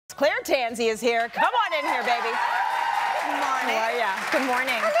Claire Tansey is here. Come on in here, baby. Good morning. How are ya? Good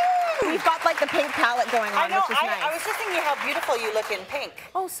morning. Hello. We've got like the pink palette going on, I know. which is nice. I was just thinking how beautiful you look in pink.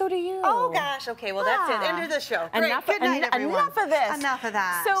 Oh, so do you. Oh gosh. Okay. Well, that's it. End of the show. Enough, Great. Good night, everyone. Enough of this. Enough of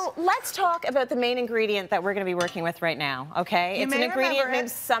that. So let's talk about the main ingredient that we're going to be working with right now. Okay. It's an ingredient. Maybe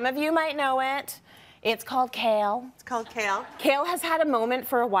some of you might know it. It's called kale. It's called kale. Kale has had a moment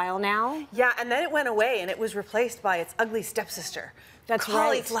for a while now. Yeah, and then it went away and it was replaced by its ugly stepsister. That's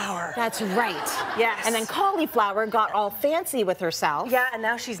cauliflower. Right. That's right. Yes. And then cauliflower got all fancy with herself. Yeah, and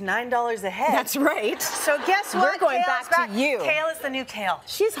now she's $9 a head. That's right. So guess what? We're going back to you. Kale is the new kale.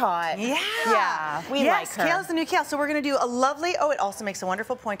 She's hot. Yeah. Yeah. We like her. Kale is the new kale. So we're going to do a lovely, oh, it also makes a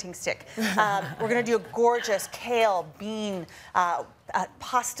wonderful pointing stick. We're going to do a gorgeous kale, bean,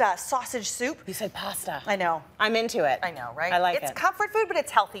 pasta, sausage soup. You said pasta. I know. I'm into it. I know, right? I like it. It's comfort food, but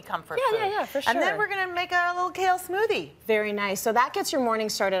it's healthy comfort food. Yeah, for sure. And then we're going to make a little kale smoothie. Very nice. So that gets your morning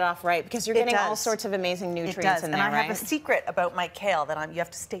started off right because you're getting all sorts of amazing nutrients in there, and I have a secret about my kale that you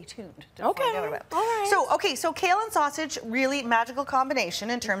have to stay tuned to okay. find out about. All right. So kale and sausage, really magical combination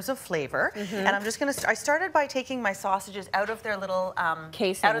in terms of flavor. And I'm just going to, I started by taking my sausages out of their little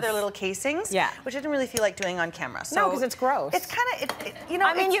casings. Yeah. Which I didn't really feel like doing on camera. So no, because it's gross. It's kind of, you know.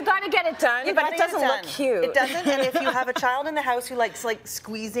 I mean, you got to get it done, but it doesn't look cute. It doesn't, and if you have a child in the house who likes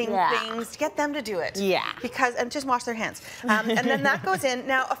squeezing things, get them to do it. Yeah. And just wash their hands. And then that goes in.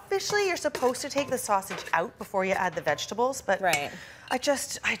 Now, officially, you're supposed to take the sausage out before you add the vegetables, but I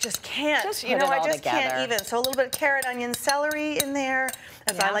just can't. Just you know, I just can't even. So a little bit of carrot, onion, celery in there,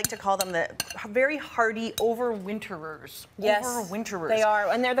 as I like to call them, the very hardy overwinterers. Yes, overwinterers. They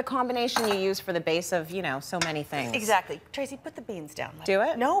are, and they're the combination you use for the base of, you know, so many things. Exactly. Tracy, put the beans down. Do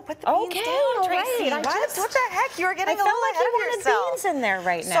it? No, put the beans down, Tracy. Right. What the heck? You're getting a little ahead of yourself. I felt like you wanted beans in there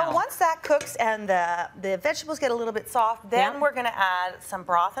right now. So once that cooks and the vegetables get a little bit soft, then we're going to add some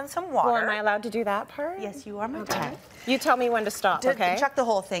broth and some water. Well, am I allowed to do that part? Yes, you are, my darling. You tell me when to stop, okay? Chuck the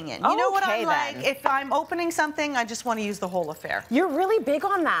whole thing in. You know what I'm like? If I'm opening something, I just want to use the whole affair. You're really big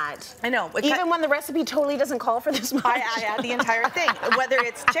on that. I know. Even when the recipe totally doesn't call for this much. I add the entire thing. Whether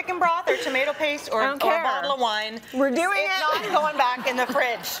it's chicken broth or tomato paste or a bottle of wine. We're doing it. It's not going back in the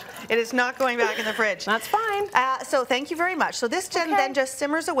fridge. It is not going back in the fridge. That's fine. So thank you very much. So this then just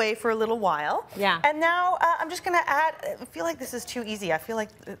simmers away for a little while. Yeah. And now I'm just going to add, I feel like this is too easy. I feel like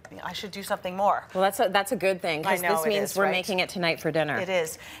I should do something more. Well, that's a good thing because this means we're making it tonight for dinner. It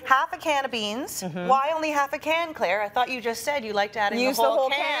is. Half a can of beans. Why only half a can, Claire? I thought you just said you liked adding the whole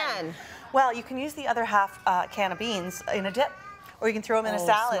can. Well, you can use the other half can of beans in a dip, or you can throw them in a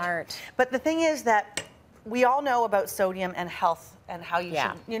salad. Smart. But the thing is that we all know about sodium and health and how you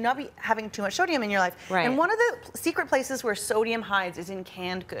should not be having too much sodium in your life. Right. And one of the secret places where sodium hides is in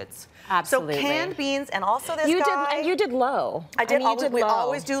canned goods. Absolutely. So canned beans and also this you did low. I did. We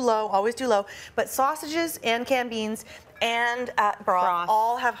always do low, always do low. But sausages and canned beans and broth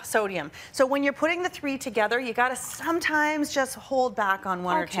all have sodium. So when you're putting the three together, you got to sometimes just hold back on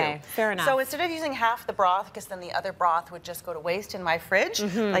one or two. Okay, fair enough. So instead of using half the broth, because then the other broth would just go to waste in my fridge,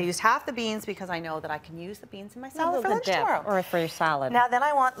 I used half the beans because I know that I can use the beans in my salad for lunch tomorrow. Or for your salad. Now then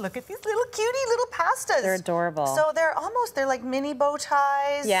look at these little cutie little pastas. They're adorable. So they're like mini bow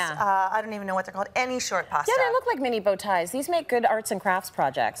ties. Yeah. I don't even know what they're called. Any short pasta. Yeah, they look like mini bow ties. These make good arts and crafts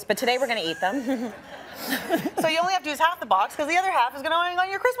projects. But today we're going to eat them. So you only have to use half the box because the other half is going to go on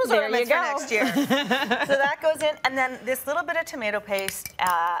your Christmas ornaments for next year. So that goes in, and then this little bit of tomato paste.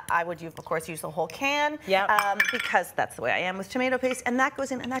 I would, of course, use the whole can. Because that's the way I am with tomato paste, and that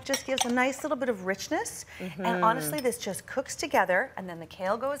goes in, and that just gives a nice little bit of richness. And honestly, this just cooks together, and then the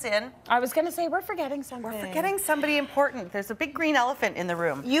kale goes in. I was going to say we're forgetting something. We're forgetting somebody important. There's a big green elephant in the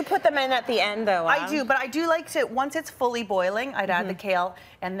room. You put them in at the end, though. I do, but I do like to, once it's fully boiling, I'd add the kale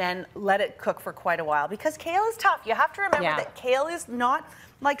and then let it cook for quite a while, because kale is tough. You have to remember that kale is not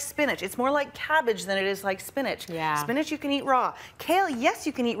like spinach. It's more like cabbage than it is like spinach. Spinach you can eat raw. Kale, yes,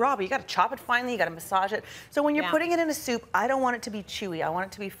 you can eat raw, but you got to chop it finely, you got to massage it. So when you're putting it in a soup, I don't want it to be chewy. I want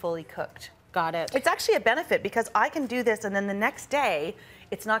it to be fully cooked. Got it. It's actually a benefit because I can do this and then the next day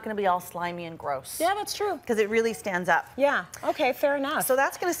it's not going to be all slimy and gross. Yeah, that's true. Because it really stands up. Yeah. Okay, fair enough. So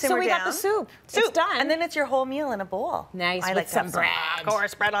that's going to simmer down. So we got the soup. It's done. And then it's your whole meal in a bowl. Nice. I like some bread. Of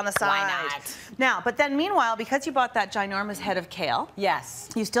course, bread on the side. Why not? Now, but then meanwhile, because you bought that ginormous head of kale. Yes.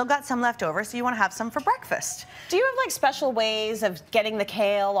 You still got some left over, so you want to have some for breakfast. Do you have like special ways of getting the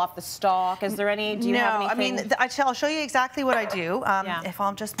kale off the stalk? Is there any? Do you have anything? I mean, I'll show you exactly what I do. If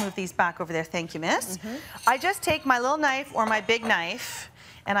I'll just move these back over there, thank you, miss. I just take my little knife or my big knife,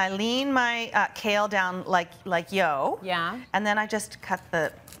 and I lean my kale down like yo. Yeah. And then I just cut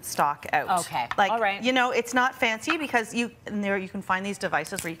the stalk out. Okay, Like, all right. you know, it's not fancy because you can find these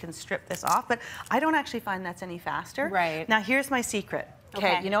devices where you can strip this off, but I don't actually find that's any faster. Right. Now, here's my secret.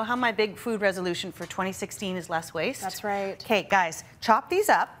 Okay, you know how my big food resolution for 2016 is less waste? That's right. Okay, guys, chop these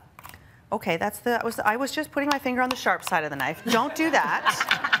up. Okay, I was just putting my finger on the sharp side of the knife. Don't do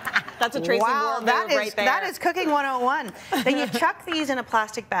that. That's a Tracy wow, Moore that move is, right there. that is cooking 101. Then you chuck these in a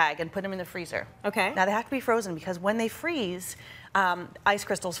plastic bag and put them in the freezer. Okay. Now they have to be frozen because when they freeze, ice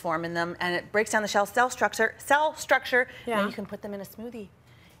crystals form in them and it breaks down the cell structure, Yeah. and you can put them in a smoothie.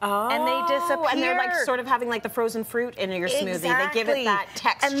 Oh, And they disappear. and they're like sort of having like the frozen fruit in your smoothie. Exactly. They give it that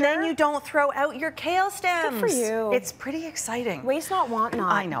texture. And then you don't throw out your kale stems. Good for you. It's pretty exciting. Waste not, want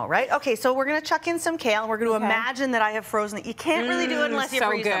not. I know, right? Okay, so we're gonna chuck in some kale. We're gonna imagine that I have frozen it. You can't really do it unless you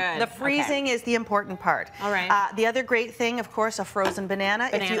freeze them. The freezing is the important part. All right. The other great thing, of course, a frozen banana.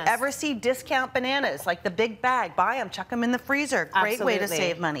 Bananas. If you ever see discount bananas, like the big bag, buy them, chuck them in the freezer. Great way to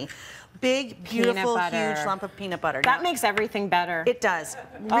save money. Big, beautiful, huge lump of peanut butter. That makes everything better. It does.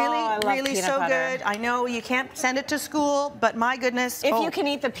 Really, I love really peanut so butter. good. I know you can't send it to school, but my goodness. If you can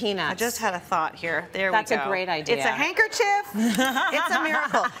eat the peanuts. I just had a thought here. There That's we go. a great idea. It's a handkerchief. It's a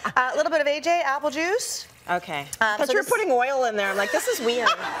miracle. A little bit of AJ, apple juice. Okay. So But you're putting oil in there. I'm like, this is weird.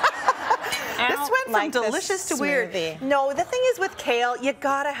 This went from like delicious to weird. smoothie. No, the thing is with kale, you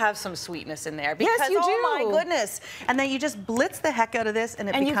gotta have some sweetness in there. Because, Yes, you do. Oh my goodness. And then you just blitz the heck out of this and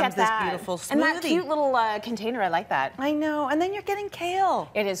it And you becomes get this that. beautiful smoothie. And that cute little container, I like that. I know. And then you're getting kale.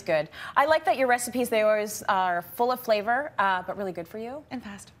 It is good. I like that your recipes, they always are full of flavor, but really good for you. And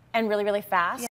fast. And really, really fast.